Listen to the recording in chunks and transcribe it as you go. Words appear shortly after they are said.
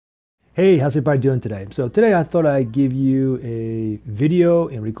Hey, how's everybody doing today? So today I thought I'd give you a video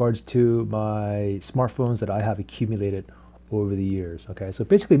in regards to my smartphones that I have accumulated over the years. Okay, so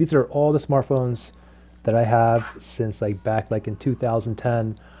basically these are all the smartphones that I have since back in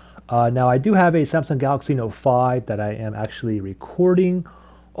 2010. Now I do have a Samsung Galaxy Note 5 that I am actually recording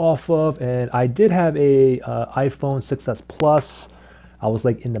off of, and I did have a iPhone 6s Plus. I was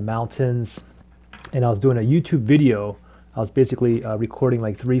like in the mountains, and I was doing a YouTube video. I was basically recording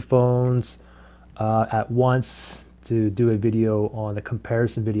like three phones at once to do a video on the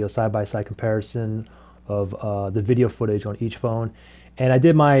comparison video, side-by-side comparison of the video footage on each phone. And I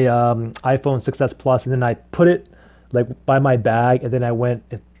did my iPhone 6s Plus, and then I put it like by my bag, and then I went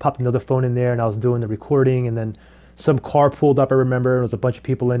and popped another phone in there, and I was doing the recording, and then some car pulled up, I remember. There was a bunch of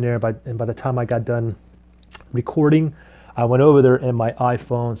people in there, and by the time I got done recording, I went over there, and my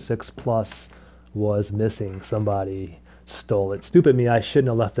iPhone 6 Plus was missing. Somebody stole it. Stupid me, I shouldn't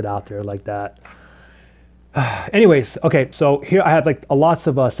have left it out there like that. Anyways, okay, so here I have like lots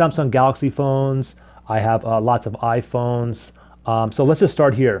of Samsung Galaxy phones. I have lots of iPhones. So let's just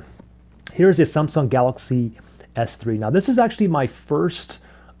start here. Here's a Samsung Galaxy S3. Now this is actually my first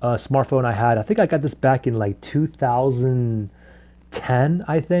smartphone I had. I think I got this back in like 2010,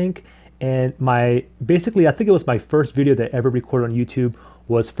 I think. And basically, I think it was my first video that I ever recorded on YouTube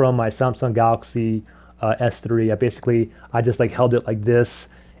was from my Samsung Galaxy S3. I just like held it like this,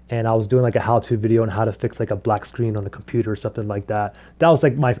 and I was doing like a how-to video on how to fix like a black screen on a computer or something like that. That was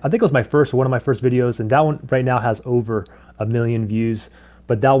like I think it was one of my first videos, and that one right now has over 1 million views.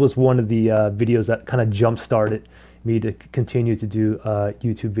 But that was one of the videos that kind of jump-started me to continue to do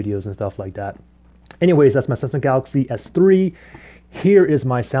YouTube videos and stuff like that. Anyways, that's my Samsung Galaxy S3. Here is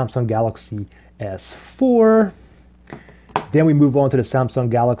my Samsung Galaxy S4. Then we move on to the Samsung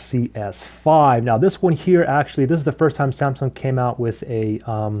Galaxy S5. Now this one here, actually, this is the first time Samsung came out with a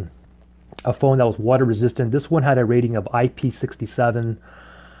phone that was water resistant. This one had a rating of IP67.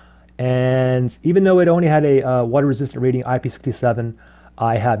 And even though it only had a water resistant rating IP67,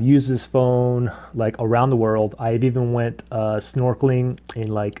 I have used this phone like around the world. I've even went snorkeling in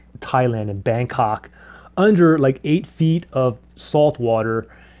like Thailand and Bangkok under like 8 feet of salt water,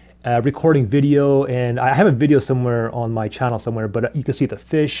 recording video. And I have a video somewhere on my channel somewhere, but you can see the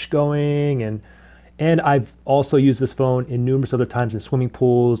fish going. And I've also used this phone in numerous other times in swimming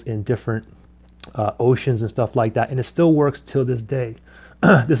pools, in different oceans and stuff like that. And it still works till this day.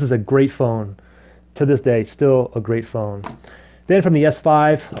 This is a great phone. To this day, still a great phone. Then from the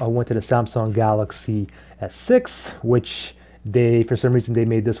S5, I went to the Samsung Galaxy S6, which for some reason, they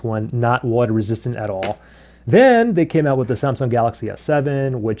made this one not water resistant at all. Then they came out with the Samsung Galaxy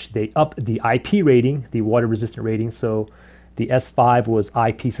S7, which they upped the IP rating, the water resistant rating. So the S5 was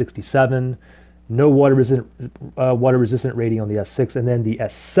IP67, no water resistant rating on the S6. And then the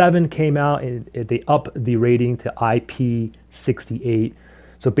S7 came out, and they upped the rating to IP68.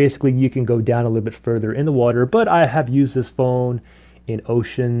 So basically, you can go down a little bit further in the water. But I have used this phone in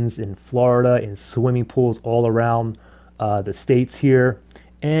oceans, in Florida, in swimming pools all around the States here,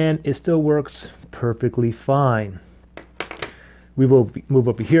 and it still works perfectly fine. We will move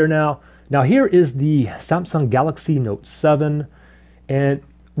over here now. Now here is the Samsung Galaxy Note 7, and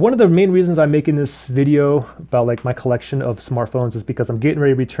one of the main reasons I'm making this video about like my collection of smartphones is because I'm getting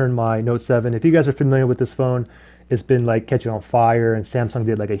ready to return my Note 7. If you guys are familiar with this phone, it's been like catching on fire, and Samsung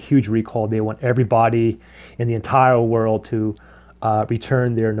did like a huge recall. They want everybody in the entire world to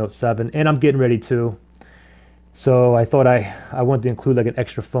return their Note 7, and I'm getting ready to. So I thought I wanted to include like an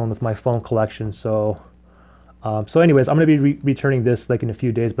extra phone with my phone collection. So anyways, I'm going to be returning this like in a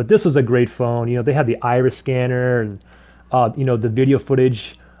few days. But this was a great phone. You know, they had the iris scanner, and you know, the video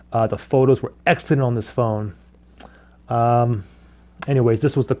footage, the photos were excellent on this phone. Anyways,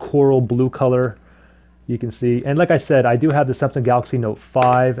 this was the coral blue color, you can see. And like I said, I do have the Samsung Galaxy Note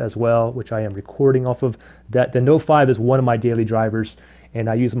 5 as well, which I am recording off of. The Note 5 is one of my daily drivers, and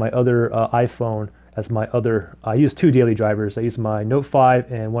I use my other iPhone as my other. I use two daily drivers. I use my Note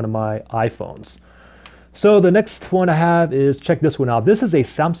 5 and one of my iPhones. So the next one I have is, check this one out. This is a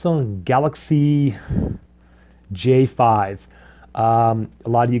Samsung Galaxy J5. A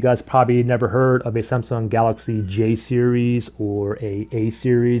lot of you guys probably never heard of a Samsung Galaxy J series or a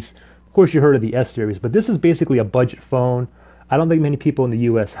series. Of course, you heard of the S series, but this is basically a budget phone. I don't think many people in the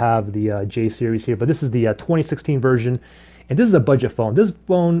US have the J series here, but this is the 2016 version. And this is a budget phone. This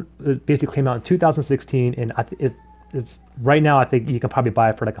phone basically came out in 2016, and it's right now I think you can probably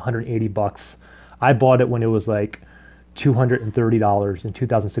buy it for like 180 bucks. I bought it when it was like $230 in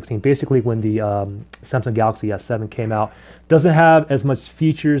 2016, basically when the Samsung Galaxy S7 came out. Doesn't have as much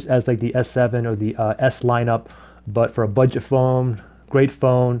features as like the S7 or the S lineup, but for a budget phone, great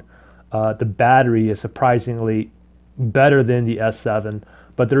phone. The battery is surprisingly better than the S7,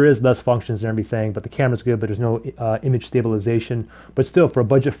 but there is less functions and everything. But the camera's good, but there's no image stabilization. But still, for a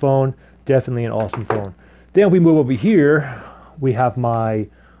budget phone, definitely an awesome phone. Then if we move over here, we have my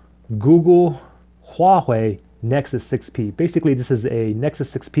Google Huawei Nexus 6P. Basically, this is a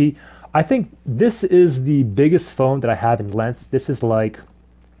Nexus 6P. I think this is the biggest phone that I have in length. This is like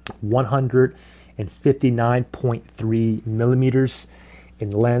 159.3 millimeters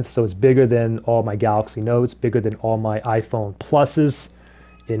in length. So it's bigger than all my Galaxy Notes, bigger than all my iPhone Pluses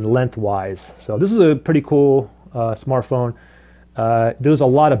in lengthwise. So this is a pretty cool smartphone. There was a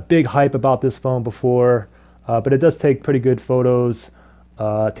lot of big hype about this phone before, but it does take pretty good photos.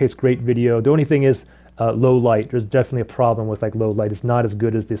 Takes great video. The only thing is low light. There's definitely a problem with like low light. It's not as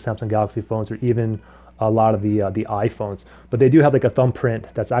good as the Samsung Galaxy phones or even a lot of the iPhones. But they do have like a thumbprint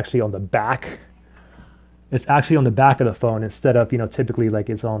that's actually on the back. It's actually on the back of the phone instead of, typically like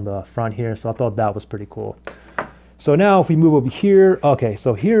it's on the front here. So I thought that was pretty cool. So now if we move over here, okay,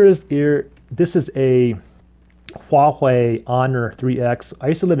 so this is a Huawei Honor 3X. I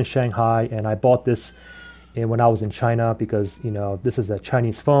used to live in Shanghai and I bought this when I was in China because, this is a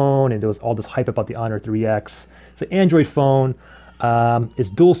Chinese phone and there was all this hype about the Honor 3X. It's an Android phone. It's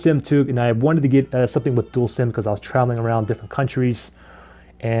dual SIM too, and I wanted to get something with dual SIM because I was traveling around different countries.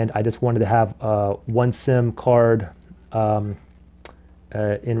 And I just wanted to have one SIM card to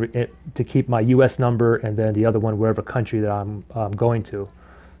keep my US number and then the other one wherever country that I'm going to.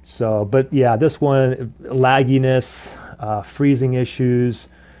 So, but yeah, this one, lagginess, freezing issues,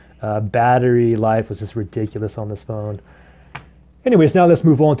 battery life was just ridiculous on this phone. Anyways, now let's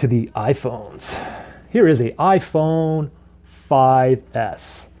move on to the iPhones. Here is a iPhone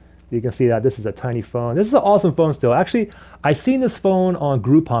 5S. You can see that this is a tiny phone. This is an awesome phone still. Actually, I seen this phone on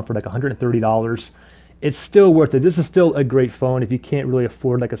Groupon for like $130. It's still worth it. This is still a great phone if you can't really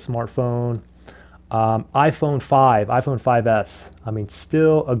afford like a smartphone. iPhone 5S. I mean,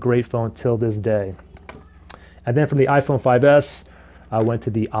 still a great phone till this day. And then from the iPhone 5S, I went to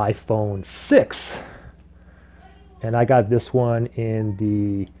the iPhone 6. And I got this one in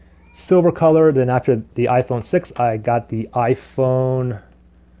the silver color. Then after the iPhone 6, I got the iPhone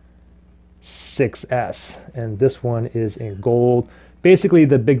 6S, and this one is in gold. Basically,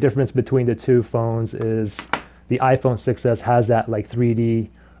 the big difference between the two phones is the iPhone 6S has that like 3D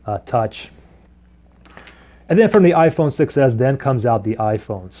touch. And then from the iPhone 6S, then comes out the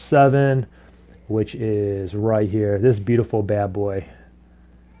iPhone 7, which is right here. This beautiful bad boy.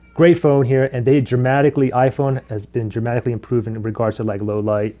 Great phone here, and iPhone has been dramatically improved in regards to like low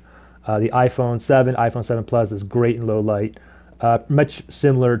light. The iPhone 7 Plus is great in low light. Much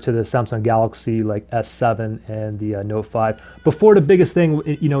similar to the Samsung Galaxy like S7 and the Note 5. Before, the biggest thing,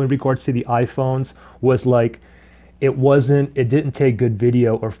 in regards to the iPhones was like, it didn't take good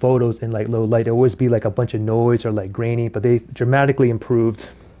video or photos in like low light. It would always be like a bunch of noise or like grainy, but they dramatically improved.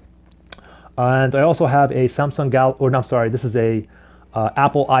 And I also have a this is a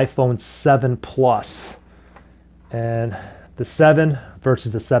Apple iPhone 7 Plus. And the 7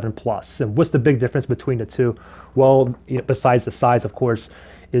 versus the 7 Plus. And what's the big difference between the two? Well, besides the size, of course,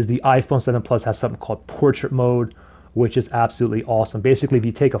 is the iPhone 7 Plus has something called portrait mode, which is absolutely awesome. Basically, if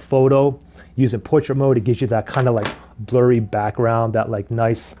you take a photo using portrait mode, it gives you that kind of like blurry background, that like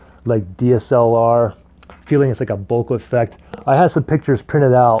nice like DSLR feeling. It's like a bokeh effect. I had some pictures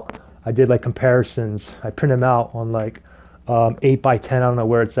printed out. I did like comparisons. I print them out on like 8x10. I don't know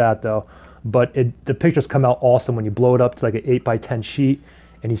where it's at though. But the pictures come out awesome when you blow it up to like an 8x10 sheet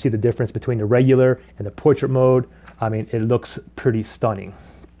and you see the difference between the regular and the portrait mode. I mean, it looks pretty stunning.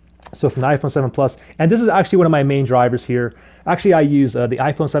 So from the iPhone 7 Plus, and this is actually one of my main drivers here. Actually, I use the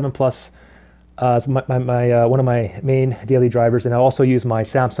iPhone 7 Plus as one of my main daily drivers, and I also use my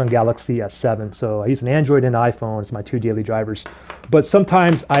Samsung Galaxy S7. So I use an Android and an iPhone. It's my two daily drivers. But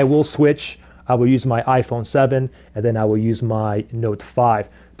sometimes I will switch. I will use my iPhone 7, and then I will use my Note 5.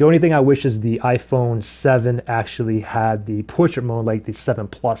 The only thing I wish is the iPhone 7 actually had the portrait mode like the 7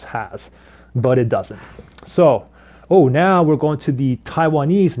 Plus has, but it doesn't. So, now we're going to the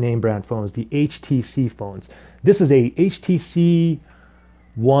Taiwanese name brand phones, the HTC phones. This is a HTC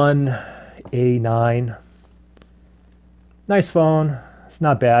One A9. Nice phone. It's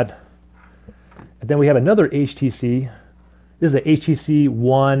not bad. And then we have another HTC. This is a HTC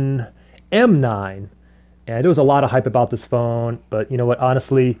One M9. And there was a lot of hype about this phone, but you know what,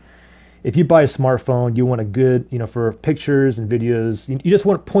 honestly, if you buy a smartphone, you want a good, for pictures and videos, you just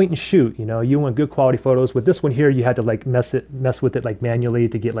want point and shoot, you want good quality photos. With this one here, you had to like mess with it like manually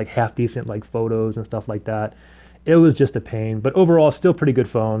to get like half decent like photos and stuff like that. It was just a pain, but overall, still pretty good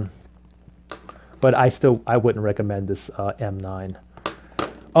phone. But I wouldn't recommend this M9.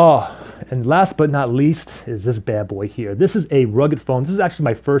 Oh, And last but not least is this bad boy here. This is a rugged phone. This is actually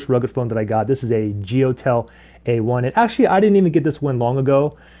my first rugged phone that I got. This is a Geotel A1. And actually, I didn't even get this one long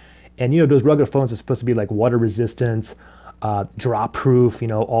ago. And you know, those rugged phones are supposed to be like water resistant, drop proof, you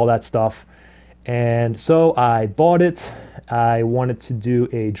know, all that stuff. And so I bought it. I wanted to do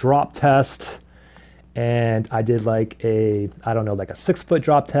a drop test. And I did like a, I don't know, like a 6-foot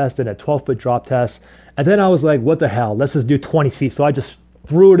drop test and a 12-foot drop test. And then I was like, what the hell? Let's just do 20 feet. So I just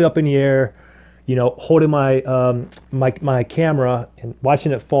threw it up in the air, you know, holding my my camera and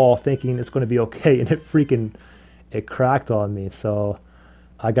watching it fall, thinking it's going to be okay. And it cracked on me. So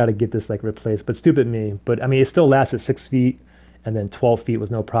I got to get this like replaced. But stupid me. But I mean, it still lasted 6 feet, and then 12 feet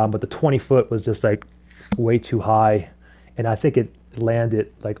was no problem. But the 20-foot was just like way too high. And I think it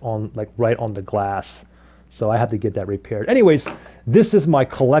landed like right on the glass. So I had to get that repaired. Anyways, this is my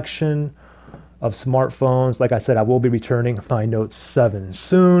collection of smartphones. Like I said, I will be returning my Note 7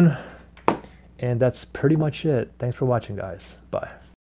 soon. And that's pretty much it. Thanks for watching, guys. Bye.